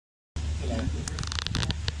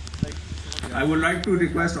I would like to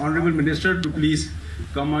request Honorable Minister to please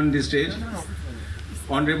come on the stage.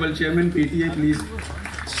 Honorable Chairman PTA, please.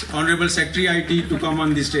 Honorable Secretary IT to come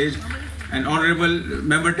on the stage. And Honorable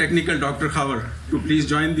Member Technical Dr. Khavar to please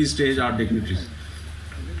join the stage, our dignitaries.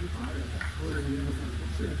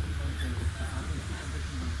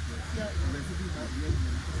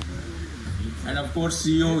 And of course,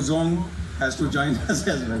 CEO Zong has to join us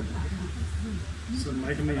as well. So,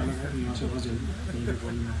 Mike, the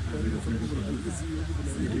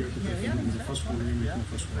first one.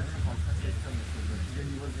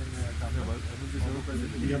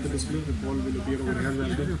 We have the display, the ball will appear over here as well.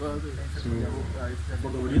 So,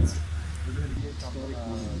 for the audience.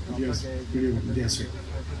 Yes,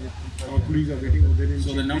 our colleagues are waiting over there.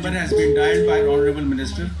 So, the number has been dialed by Honorable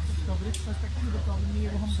Minister.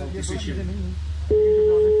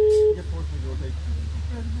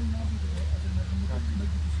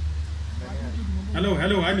 Hello,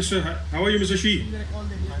 hi Mr. How are you, Mr. Shi?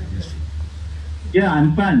 Yeah,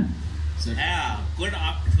 I'm fine. Yeah,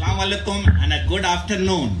 Assalamualaikum and a good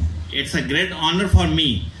afternoon. It's a great honor for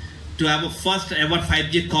me to have a first ever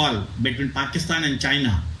 5G call between Pakistan and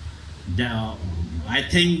China. I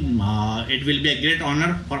think it will be a great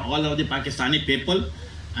honor for all of the Pakistani people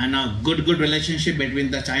and a good relationship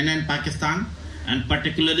between the China and Pakistan, and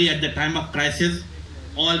particularly at the time of crisis,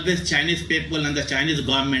 always Chinese people and the Chinese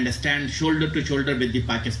government stand shoulder to shoulder with the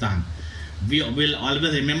Pakistan. We will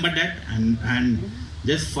always remember that, and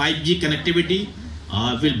this 5G connectivity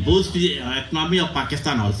will boost the economy of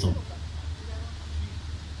Pakistan also.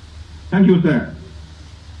 Thank you, sir.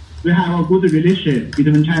 We have a good relationship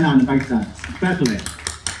between China and Pakistan, especially.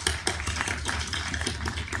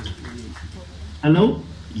 Hello?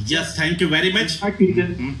 Yes, thank you very much.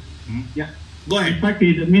 Yeah. Go ahead.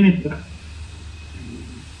 Respected Minister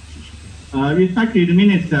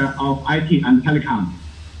of IT and Telecom.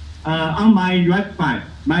 On my right side,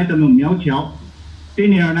 Madam Miao Qiao,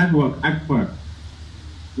 Senior Network Expert.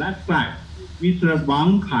 Left side, Mr.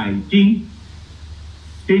 Wang Haijing,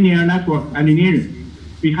 Senior Network Engineer.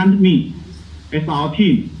 Behind me is our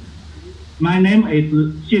team. My name is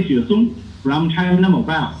Xie Xuesong from China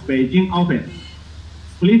Mobile, Beijing office.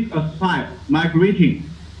 Please accept my greeting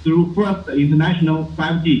through first international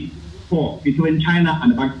 5G call between China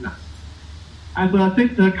and Pakistan. As a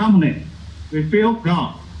sister company, we feel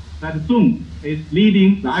proud that Zong is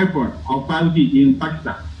leading the effort of 5G in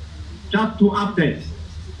Pakistan. Just to update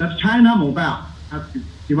that China Mobile has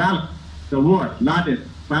developed the world's largest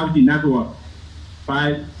 5G network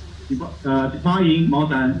by deploying more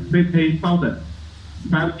than 50,000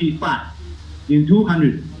 5G sites in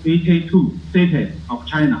 282 cities of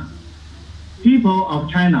China. People of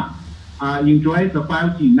China enjoy the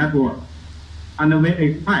 5G network, and we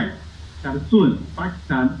expect that soon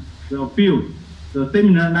Pakistan will build the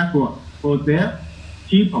similar network for their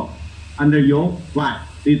people under your wise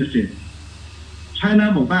leadership.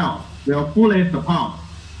 China Mobile will fully support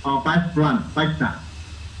our best friend Pakistan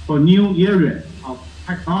for new areas of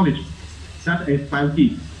technology that is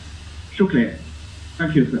 5G. Shukriya.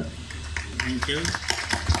 Thank you, sir. Thank you.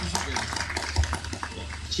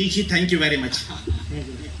 Chichi, thank you very much.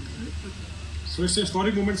 So it's a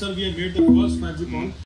historic moment, sir. We have made the first 5G call.